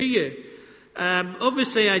you.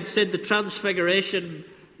 Obviously, I'd said the Transfiguration,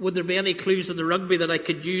 would there be any clues in the rugby that I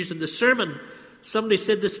could use in the sermon? Somebody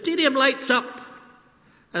said, the stadium lights up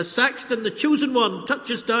as Saxton, the chosen one,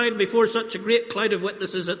 touches down before such a great cloud of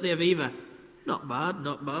witnesses at the Aviva. Not bad,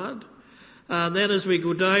 not bad. And then as we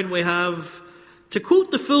go down, we have, to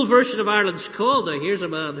quote the full version of Ireland's Call, now here's a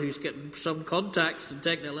man who's getting some context and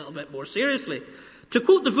taking it a little bit more seriously. To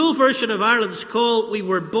quote the full version of Ireland's Call, we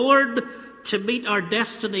were born to meet our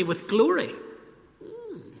destiny with glory.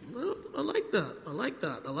 Well, I like that, I like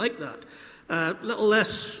that, I like that. A little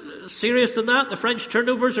less serious than that, the French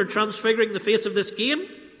turnovers are transfiguring the face of this game.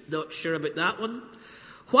 Not sure about that one.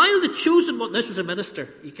 While the chosen one, this is a minister,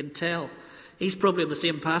 you can tell. He's probably in the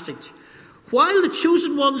same passage. While the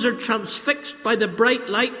chosen ones are transfixed by the bright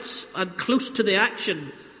lights and close to the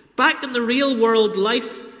action, back in the real world,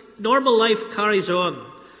 normal life carries on.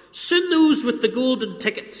 Soon those with the golden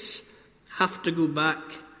tickets have to go back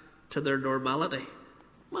to their normality.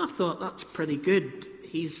 Well, I thought that's pretty good.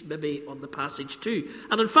 He's maybe on the passage too.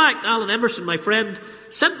 And in fact, Alan Emerson, my friend,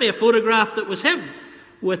 sent me a photograph that was him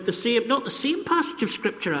with the same, not the same passage of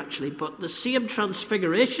Scripture actually, but the same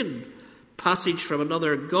Transfiguration passage from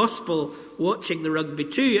another gospel, watching the rugby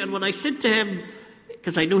too. And when I said to him,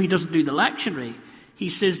 because I know he doesn't do the lectionary, he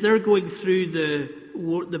says they're going through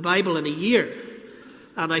the Bible in a year.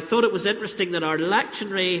 And I thought it was interesting that our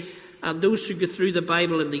lectionary and those who go through the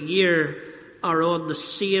Bible in the year are on the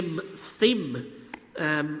same theme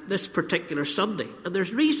this particular Sunday. And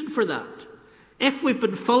there's reason for that. If we've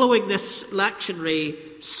been following this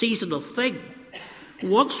lectionary seasonal thing,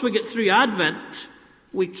 once we get through Advent,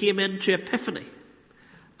 we came into Epiphany.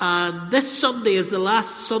 And this Sunday is the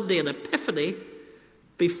last Sunday in Epiphany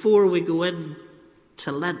before we go in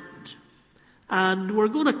to Lent. And we're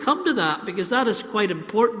going to come to that because that is quite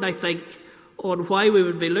important, I think, on why we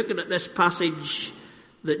would be looking at this passage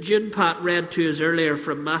that June Pat read to us earlier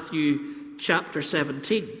from Matthew chapter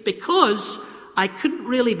 17. Because I couldn't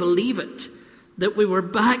really believe it that we were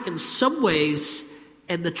back in some ways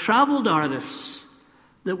in the travel narratives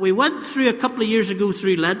that we went through a couple of years ago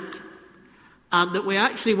through Lent, and that we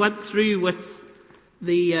actually went through with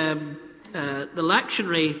the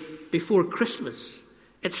lectionary before Christmas.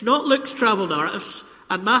 It's not Luke's travel narratives,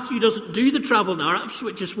 and Matthew doesn't do the travel narratives,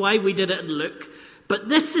 which is why we did it in Luke. But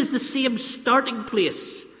this is the same starting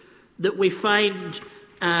place that we find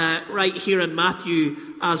right here in Matthew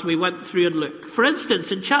as we went through in Luke. For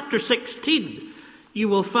instance, in chapter 16, you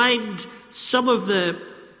will find some of the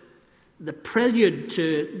prelude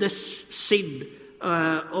to this scene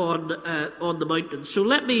on the mountain. So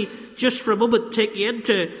let me just for a moment take you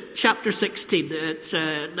into chapter 16. It's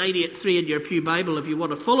 983 in your Pew Bible if you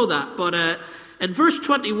want to follow that. But in verse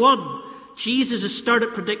 21, Jesus has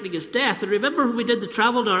started predicting his death. And remember when we did the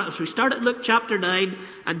travel narratives, we started Luke chapter 9,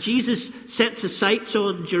 and Jesus sets his sights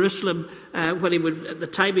on Jerusalem when at the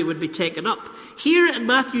time he would be taken up. Here in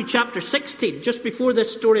Matthew chapter 16, just before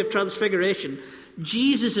this story of Transfiguration,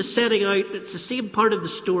 Jesus is setting out, it's the same part of the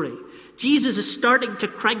story. Jesus is starting to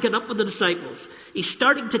crank it up with the disciples. He's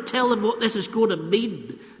starting to tell them what this is going to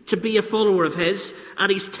mean to be a follower of his.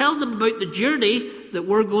 And he's telling them about the journey that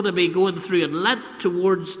we're going to be going through in Lent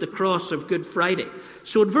towards the cross of Good Friday.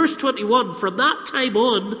 So in verse 21, from that time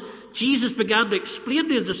on, Jesus began to explain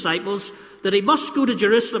to his disciples that he must go to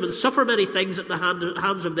Jerusalem and suffer many things at the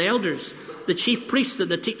hands of the elders, the chief priests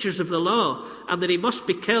and the teachers of the law, and that he must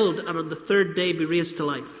be killed and on the third day be raised to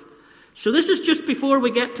life. So this is just before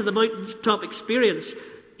we get to the mountaintop experience.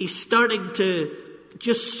 He's starting to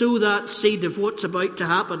just sow that seed of what's about to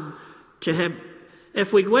happen to him.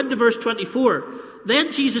 If we go into verse 24,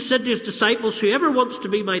 then Jesus said to his disciples, whoever wants to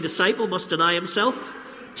be my disciple must deny himself,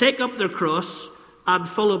 take up their cross, and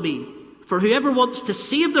follow me. For whoever wants to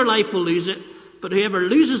save their life will lose it, but whoever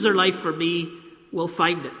loses their life for me will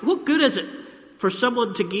find it. What good is it for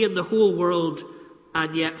someone to gain the whole world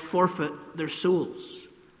and yet forfeit their souls?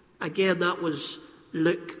 Again, that was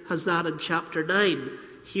Luke has that in chapter 9.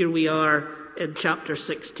 Here we are in chapter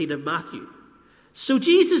 16 of Matthew. So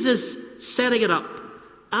Jesus is setting it up.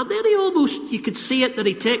 And then he almost, you could see it that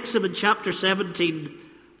he takes them in chapter 17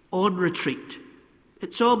 on retreat.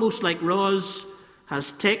 It's almost like Roz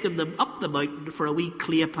has taken them up the mountain for a wee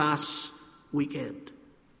Cleopas weekend.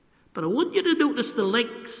 But I want you to notice the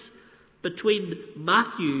links between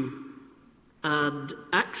Matthew and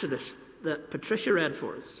Exodus that Patricia read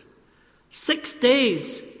for us. 6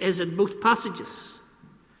 days is in both passages.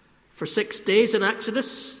 For 6 days in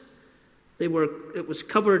Exodus, the mist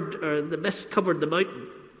covered the mountain.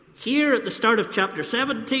 Here at the start of chapter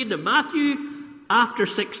 17 of Matthew, after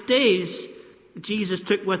 6 days, Jesus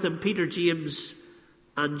took with him Peter, James,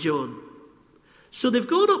 and John. So they've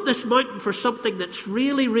gone up this mountain for something that's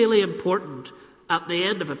really, really important at the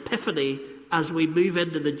end of Epiphany as we move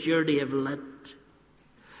into the journey of Lent.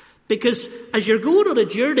 Because as you're going on a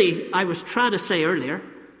journey, I was trying to say earlier,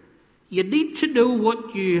 you need to know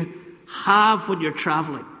what you have when you're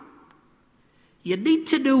travelling. You need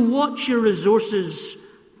to know what's your resources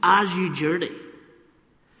as you journey.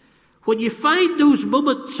 When you find those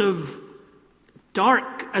moments of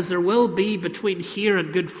dark, as there will be between here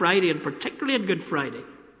and Good Friday, and particularly on Good Friday,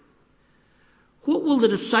 what will the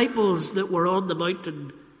disciples that were on the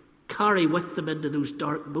mountain carry with them into those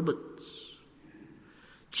dark moments?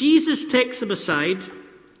 Jesus takes them aside,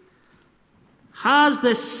 has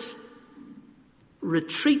this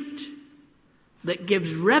retreat that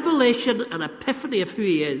gives revelation and epiphany of who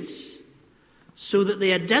he is, so that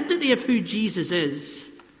the identity of who Jesus is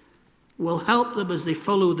will help them as they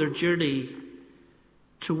follow their journey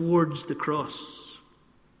towards the cross.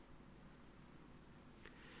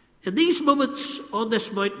 In these moments on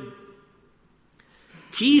this mountain,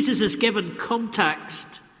 Jesus is given context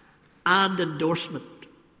and endorsement.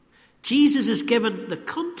 Jesus is given the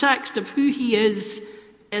context of who he is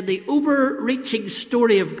in the overreaching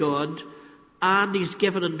story of God, and he's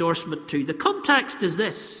given endorsement too. The context is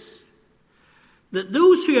this, that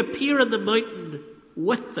those who appear on the mountain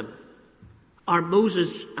with them are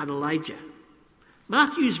Moses and Elijah.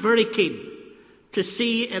 Matthew's very keen to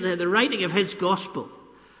see in the writing of his gospel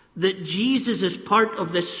that Jesus is part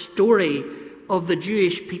of this story of the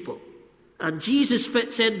Jewish people. And Jesus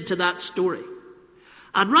fits into that story.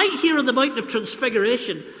 And right here on the Mountain of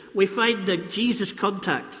Transfiguration, we find the Jesus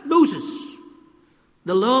context. Moses,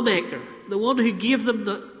 the lawmaker, the one who gave them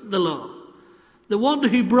the law, the one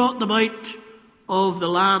who brought them out of the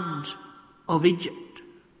land of Egypt.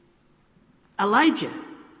 Elijah,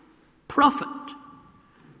 prophet.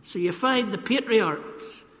 So you find the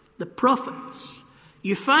patriarchs, the prophets.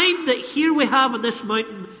 You find that here we have on this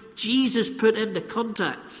mountain, Jesus put into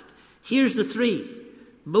context. Here's the three: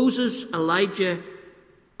 Moses, Elijah,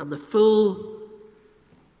 and the full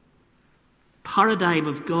paradigm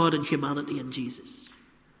of God and humanity in Jesus.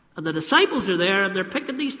 And the disciples are there and they're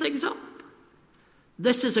picking these things up.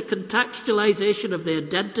 This is a contextualization of the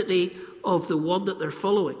identity of the one that they're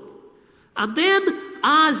following. And then,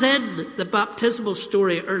 as in the baptismal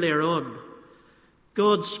story earlier on,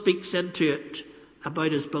 God speaks into it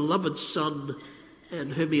about his beloved Son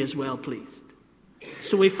in whom he is well pleased.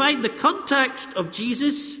 So we find the context of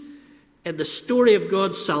Jesus in the story of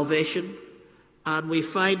God's salvation, and we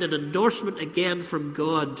find an endorsement again from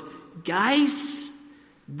God. Guys,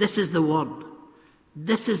 this is the one.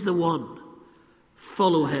 This is the one.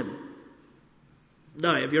 Follow him.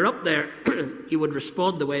 Now, if you're up there, you would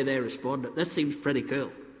respond the way they responded. This seems pretty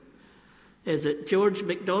cool. Is it George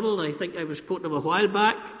MacDonald? I think I was quoting him a while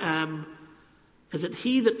back. Is it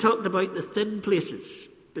he that talked about the thin places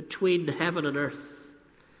between heaven and earth?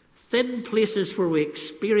 Thin places where we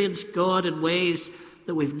experience God in ways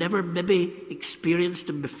that we've never maybe experienced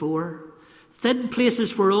him before. Thin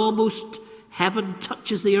places where almost heaven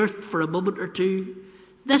touches the earth for a moment or two.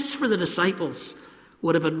 This, for the disciples,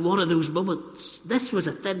 would have been one of those moments. This was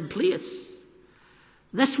a thin place.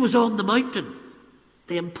 This was on the mountain.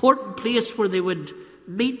 The important place where they would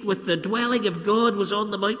meet with the dwelling of God was on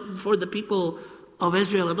the mountain for the people of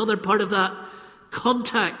Israel. Another part of that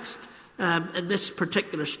context in this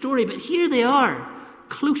particular story. But here they are,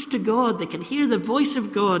 close to God. They can hear the voice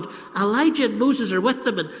of God. Elijah and Moses are with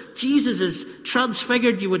them, and Jesus is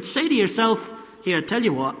transfigured. You would say to yourself, here, I tell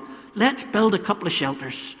you what, let's build a couple of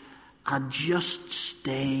shelters and just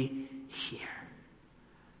stay here.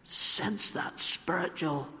 Sense that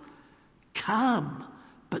spiritual calm,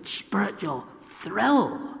 but spiritual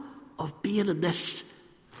thrill of being in this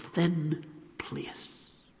thin place.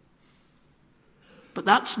 But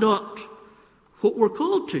that's not what we're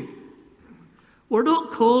called to. We're not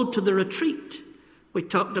called to the retreat. We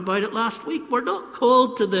talked about it last week. We're not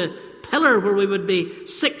called to the pillar where we would be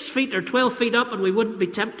 6 feet or 12 feet up and we wouldn't be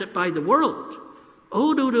tempted by the world.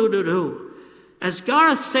 Oh, no, no, no, no. As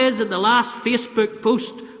Gareth says in the last Facebook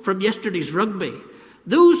post from yesterday's rugby,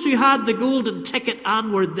 those who had the golden ticket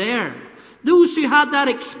and were there, those who had that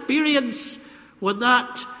experience when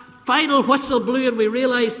that final whistle blew and we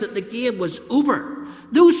realised that the game was over,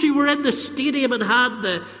 those who were in the stadium and had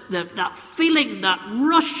that feeling, that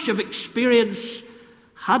rush of experience,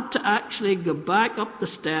 had to actually go back up the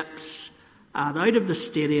steps and out of the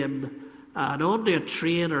stadium and onto a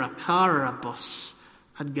train or a car or a bus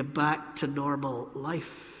and get back to normal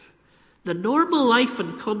life. The normal life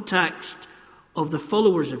and context of the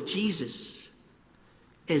followers of Jesus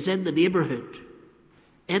is in the neighbourhood,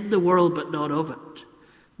 in the world but not of it.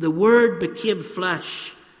 The Word became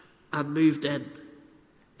flesh and moved in.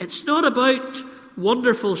 It's not about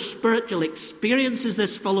wonderful spiritual experiences,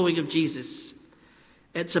 this following of Jesus.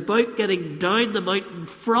 It's about getting down the mountain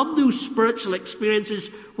from those spiritual experiences,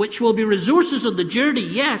 which will be resources on the journey,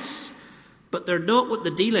 yes, but they're not what the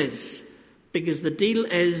deal is, because the deal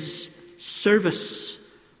is service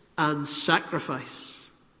and sacrifice.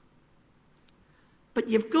 But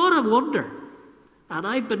you've got to wonder, and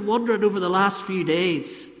I've been wondering over the last few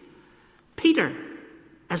days, Peter,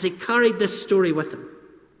 as he carried this story with him.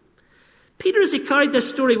 Peter, as he carried this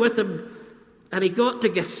story with him, and he got to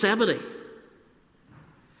Gethsemane,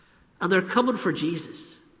 and they're coming for Jesus.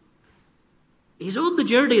 He's on the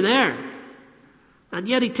journey there, and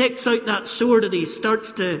yet he takes out that sword and he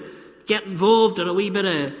starts to get involved in a wee bit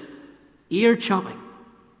of ear chopping.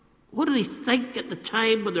 What did he think at the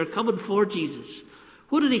time when they're coming for Jesus?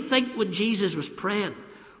 What did he think when Jesus was praying?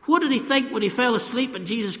 What did he think when he fell asleep and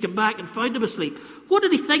Jesus came back and found him asleep? What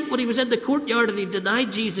did he think when he was in the courtyard and he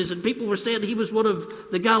denied Jesus and people were saying he was one of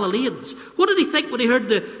the Galileans? What did he think when he heard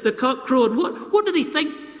the cock crow? And what did he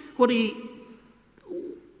think when he...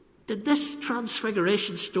 Did this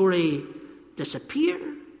transfiguration story disappear?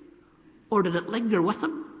 Or did it linger with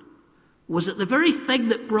him? Was it the very thing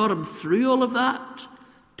that brought him through all of that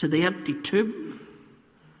to the empty tomb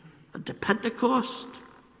and to Pentecost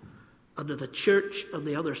and to the church on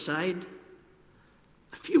the other side?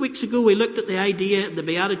 A few weeks ago we looked at the idea in the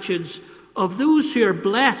Beatitudes of those who are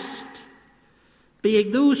blessed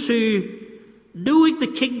being those who, knowing the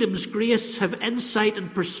kingdom's grace, have insight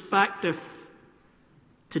and perspective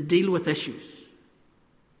to deal with issues.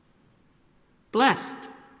 Blessed.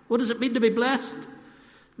 What does it mean to be blessed?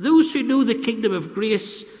 Those who know the kingdom of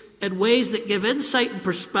grace in ways that give insight and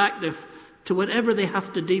perspective to whatever they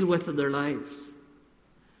have to deal with in their lives.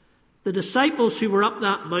 The disciples who were up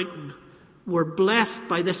that mountain were blessed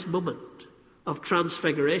by this moment of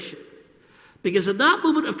transfiguration. Because in that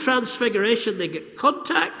moment of transfiguration, they get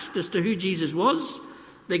context as to who Jesus was,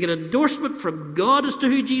 they get endorsement from God as to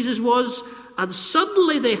who Jesus was, and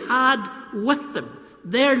suddenly they had with them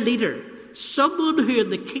their leader, someone who in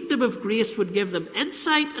the kingdom of grace would give them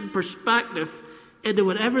insight and perspective into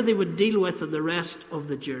whatever they would deal with in the rest of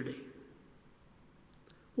the journey.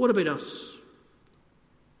 What about us?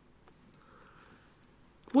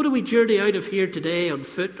 What do we journey out of here today on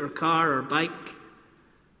foot or car or bike?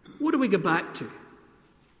 What do we go back to?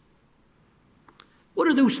 What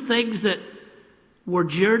are those things that we're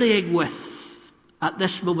journeying with at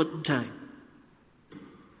this moment in time?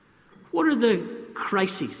 What are the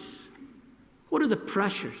crises? What are the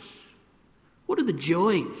pressures? What are the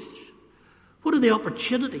joys? What are the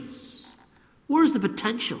opportunities? Where's the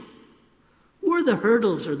potential? Where are the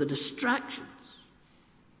hurdles or the distractions?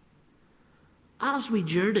 As we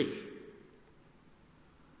journey,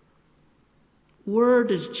 where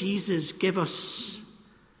does Jesus give us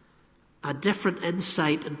a different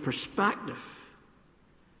insight and perspective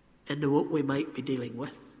into what we might be dealing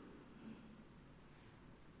with?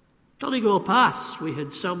 Donegal Pass, we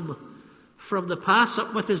had some from the Pass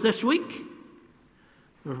up with us this week.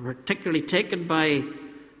 We were particularly taken by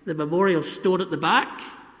the memorial stone at the back.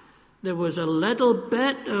 There was a little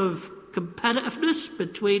bit of competitiveness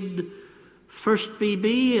between 1st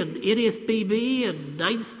BB and 80th BB and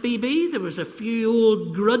 9th BB. There was a few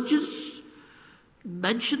old grudges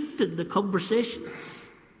mentioned in the conversations.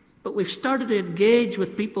 But we've started to engage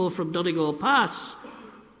with people from Donegal Pass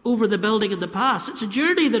over the building in the Pass. It's a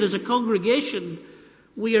journey that as a congregation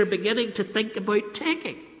we are beginning to think about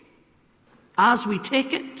taking. As we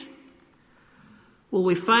take it, will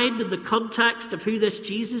we find in the context of who this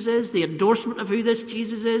Jesus is, the endorsement of who this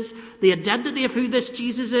Jesus is, the identity of who this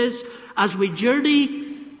Jesus is, as we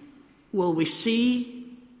journey, will we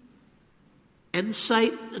see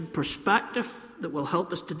insight and perspective that will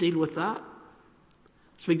help us to deal with that?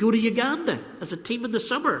 As we go to Uganda as a team in the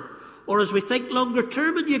summer, or as we think longer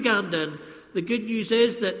term in Uganda, and the good news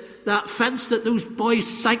is that that fence that those boys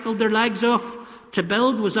cycled their legs off to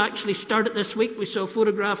build was actually started this week. We saw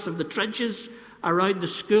photographs of the trenches around the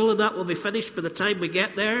school, and that will be finished by the time we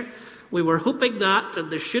get there. We were hoping that,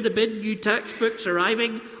 and there should have been new textbooks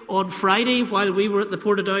arriving on Friday while we were at the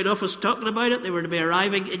Portadown office talking about it. They were to be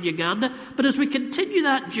arriving in Uganda. But as we continue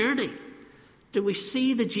that journey, do we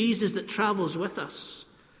see the Jesus that travels with us?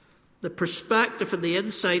 The perspective and the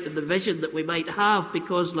insight and the vision that we might have,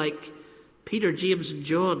 because like Peter, James and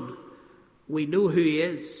John, we know who he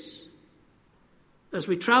is. As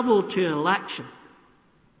we travel to an election,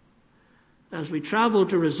 as we travel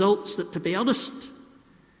to results that, to be honest,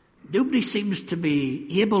 nobody seems to be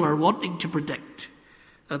able or wanting to predict.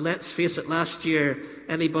 And let's face it, last year,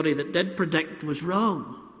 anybody that did predict was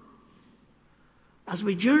wrong. as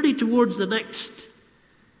we journey towards the next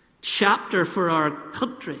chapter for our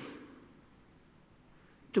country?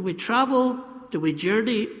 Do we travel, do we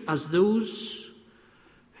journey as those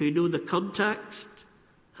who know the context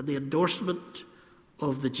and the endorsement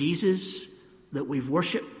of the Jesus that we've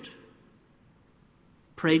worshipped,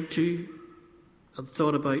 prayed to, and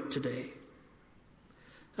thought about today?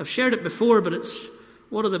 I've shared it before, but it's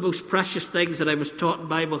one of the most precious things that I was taught in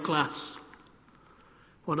Bible class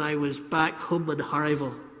when I was back home in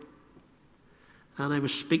Harryville. And I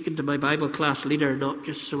was speaking to my Bible class leader not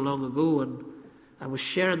just so long ago, and I was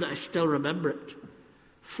sharing that I still remember it.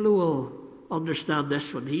 Flo will understand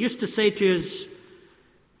this one. He used to say to us,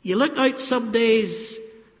 you look out some days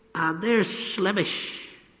and there's Slimish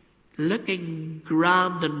looking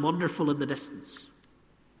grand and wonderful in the distance.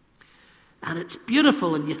 And it's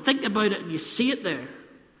beautiful, and you think about it and you see it there.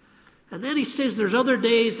 And then he says there's other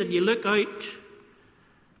days and you look out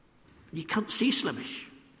and you can't see Slimish.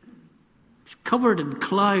 It's covered in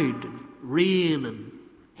cloud and rain and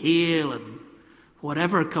hail and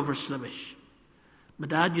whatever covers Slimish. My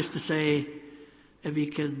dad used to say, if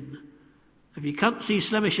you can't see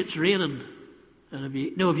Slimish, it's raining. And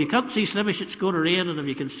if you can't see Slimish, it's going to rain, and if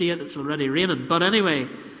you can see it, it's already raining. But anyway,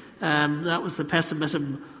 that was the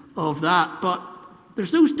pessimism of that. But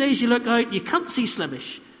there's those days you look out, you can't see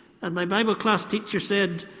Slimish. And my Bible class teacher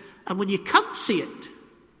said, and when you can't see it,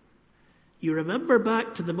 you remember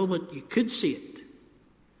back to the moment you could see it.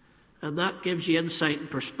 And that gives you insight and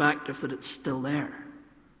perspective that it's still there.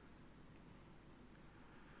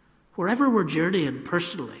 Wherever we're journeying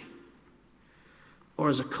personally, or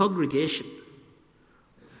as a congregation,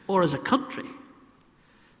 or as a country,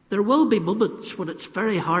 there will be moments when it's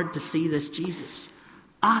very hard to see this Jesus.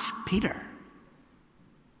 Ask Peter.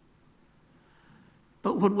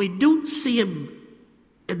 But when we don't see him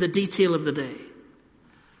in the detail of the day,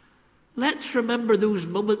 let's remember those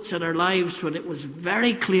moments in our lives when it was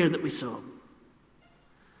very clear that we saw him,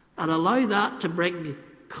 and allow that to bring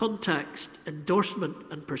context, endorsement,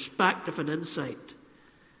 and perspective and insight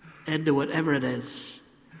into whatever it is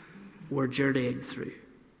we're journeying through.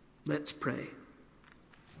 Let's pray.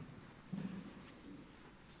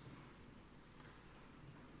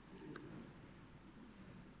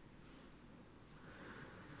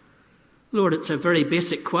 Lord, it's a very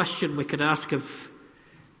basic question we could ask of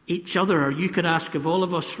each other, or you could ask of all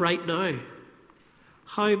of us right now.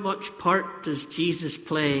 How much part does Jesus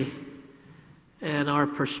play in our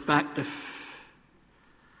perspective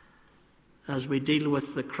as we deal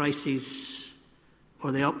with the crises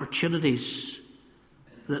or the opportunities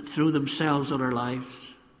that throw themselves on our lives?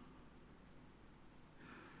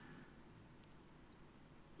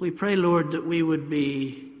 We pray, Lord, that we would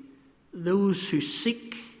be those who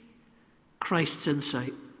seek Christ's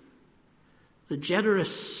insight, the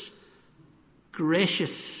generous,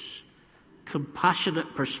 gracious,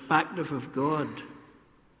 compassionate perspective of God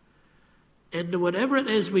into whatever it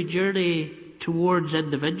is we journey towards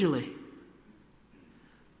individually,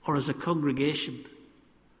 or as a congregation,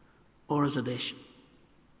 or as a nation.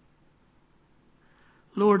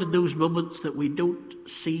 Lord, in those moments that we don't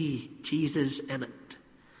see Jesus in it,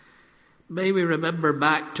 may we remember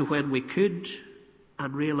back to when we could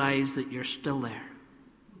and realize that you're still there.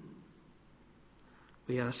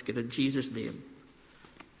 We ask it in Jesus' name.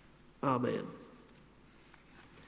 Amen.